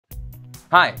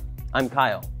Hi, I'm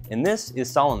Kyle, and this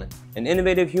is Solomon, an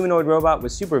innovative humanoid robot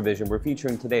with supervision we're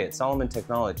featuring today at Solomon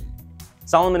Technology.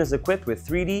 Solomon is equipped with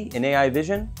 3D and AI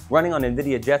vision running on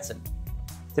NVIDIA Jetson.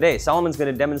 Today, Solomon's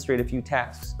going to demonstrate a few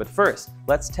tasks, but first,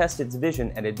 let's test its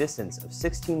vision at a distance of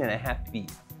 16.5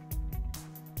 feet.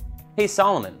 Hey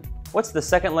Solomon, what's the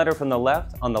second letter from the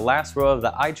left on the last row of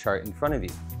the eye chart in front of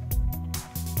you?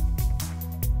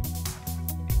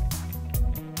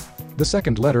 The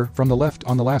second letter from the left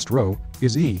on the last row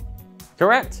is E.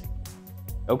 Correct.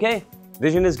 Okay,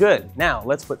 vision is good. Now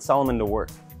let's put Solomon to work.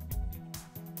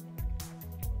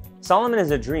 Solomon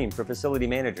is a dream for facility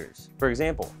managers. For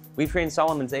example, we trained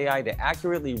Solomon's AI to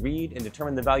accurately read and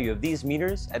determine the value of these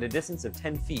meters at a distance of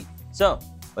 10 feet. So,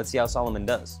 let's see how Solomon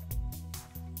does.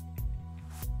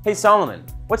 Hey Solomon,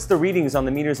 what's the readings on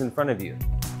the meters in front of you?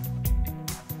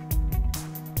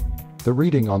 The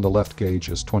reading on the left gauge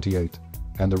is 28,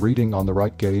 and the reading on the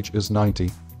right gauge is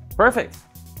 90. Perfect.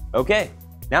 Okay,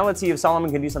 now let's see if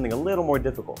Solomon can do something a little more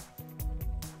difficult.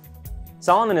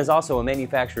 Solomon is also a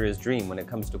manufacturer's dream when it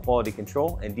comes to quality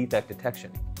control and defect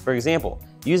detection. For example,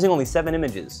 using only 7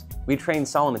 images, we trained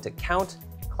Solomon to count,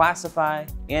 classify,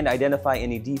 and identify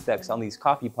any defects on these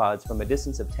coffee pods from a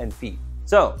distance of 10 feet.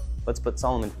 So, let's put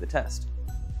Solomon to the test.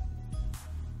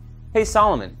 Hey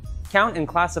Solomon, count and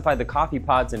classify the coffee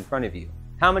pods in front of you.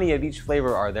 How many of each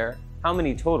flavor are there? How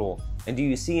many total? And do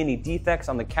you see any defects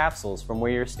on the capsules from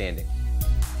where you're standing?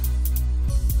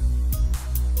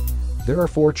 There are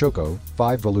 4 Choco,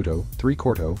 5 Voluto, 3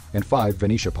 Corto, and 5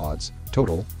 Venetia pods,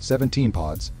 total 17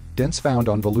 pods, dense found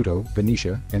on Voluto,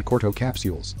 Venetia, and Corto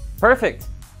capsules. Perfect!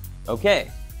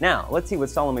 Okay, now let's see what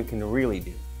Solomon can really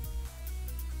do.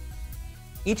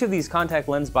 Each of these contact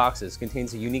lens boxes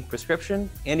contains a unique prescription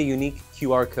and a unique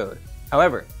QR code.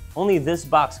 However, only this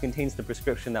box contains the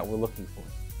prescription that we're looking for.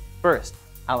 First,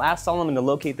 I'll ask Solomon to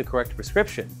locate the correct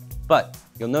prescription, but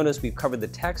you'll notice we've covered the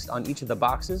text on each of the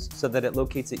boxes so that it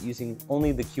locates it using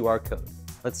only the QR code.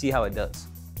 Let's see how it does.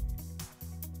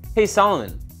 Hey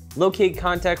Solomon, locate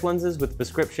contact lenses with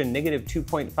prescription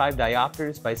 -2.5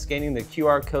 diopters by scanning the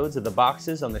QR codes of the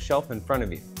boxes on the shelf in front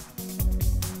of you.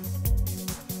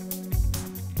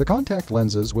 The contact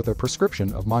lenses with a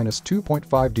prescription of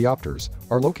 -2.5 diopters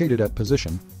are located at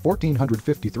position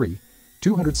 1453,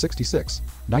 266,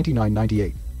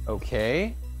 9998.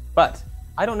 Okay, but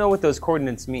I don't know what those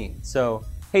coordinates mean, so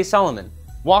hey Solomon,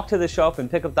 walk to the shelf and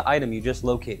pick up the item you just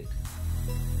located.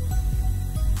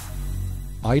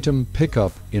 Item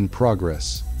pickup in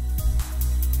progress.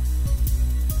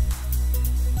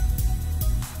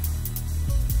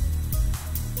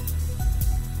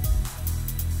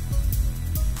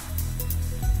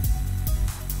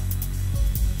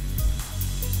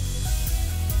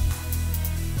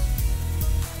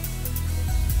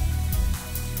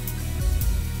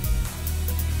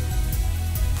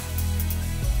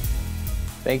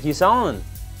 Thank you Solomon,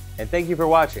 and thank you for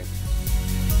watching.